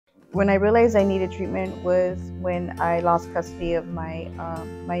When I realized I needed treatment was when I lost custody of my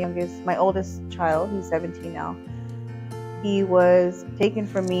oldest child. He's 17 now. He was taken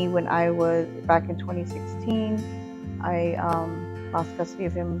from me when I was back in 2016. I lost custody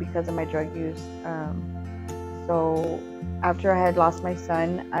of him because of my drug use. So after I had lost my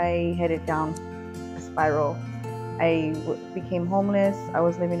son, I headed down a spiral. I became homeless. I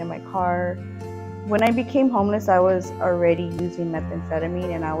was living in my car. When I became homeless, I was already using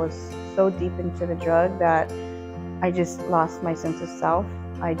methamphetamine, and I was so deep into the drug that I just lost my sense of self.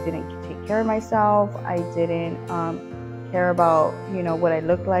 I didn't take care of myself. I didn't care about, what I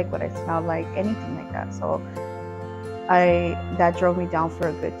looked like, what I smelled like, anything like that. So that drove me down for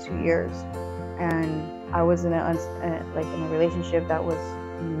a good 2 years, and I was in a relationship that was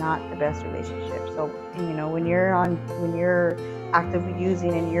not the best relationship. So when you're actively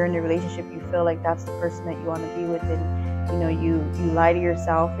using and you're in a relationship, you feel like that's the person that you want to be with, and you lie to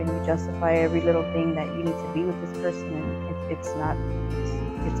yourself and you justify every little thing that you need to be with this person, and it's not.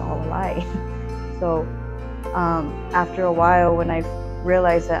 It's all a lie. So after a while, when I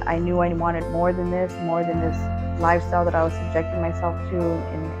realized that I knew I wanted more than this lifestyle that I was subjecting myself to,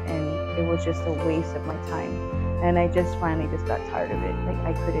 and it was just a waste of my time, and I just finally got tired of it. Like,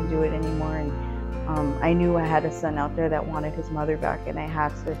 I couldn't do it anymore, and I knew I had a son out there that wanted his mother back, and I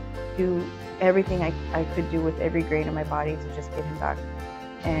had to do everything I could do with every grain of my body to just get him back.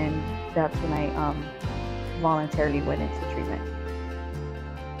 And that's when I voluntarily went into treatment.